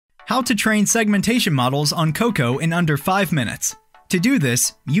How to train segmentation models on COCO in under 5 minutes. To do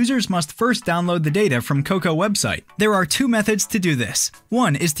this, users must first download the data from COCO website. There are 2 methods to do this.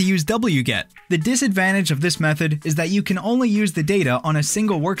 One is to use wget. The disadvantage of this method is that you can only use the data on a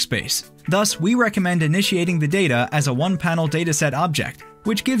single workspace. Thus, we recommend initiating the data as a one-panel dataset object,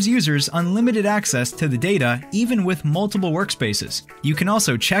 which gives users unlimited access to the data even with multiple workspaces. You can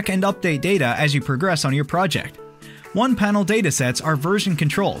also check and update data as you progress on your project. One-panel datasets are version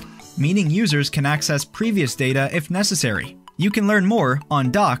controlled, meaning users can access previous data if necessary. You can learn more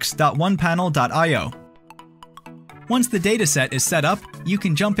on docs.onepanel.io. Once the dataset is set up, you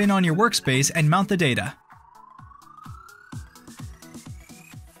can jump in on your workspace and mount the data.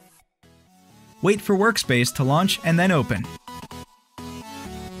 Wait for Workspace to launch and then open.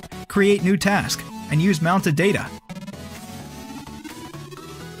 Create new task and use mounted data.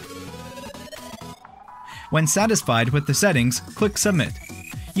 When satisfied with the settings, click Submit.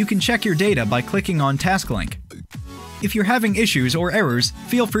 You can check your data by clicking on Task Link. If you're having issues or errors,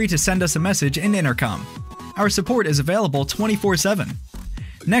 feel free to send us a message in Intercom. Our support is available 24/7.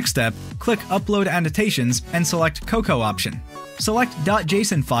 Next step, click Upload Annotations and select COCO option. Select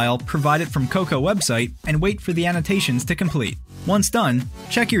 .json file provided from COCO website and wait for the annotations to complete. Once done,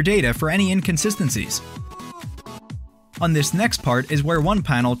 check your data for any inconsistencies. On this next part is where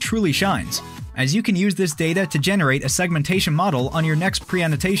OnePanel truly shines, as you can use this data to generate a segmentation model on your next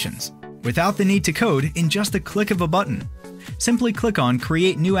pre-annotations, without the need to code in just a click of a button. Simply click on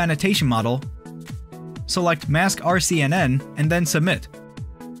Create New Annotation Model, select Mask RCNN, and then Submit.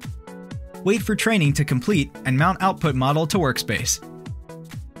 Wait for training to complete and mount Output Model to Workspace.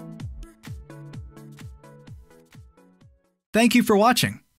 Thank you for watching.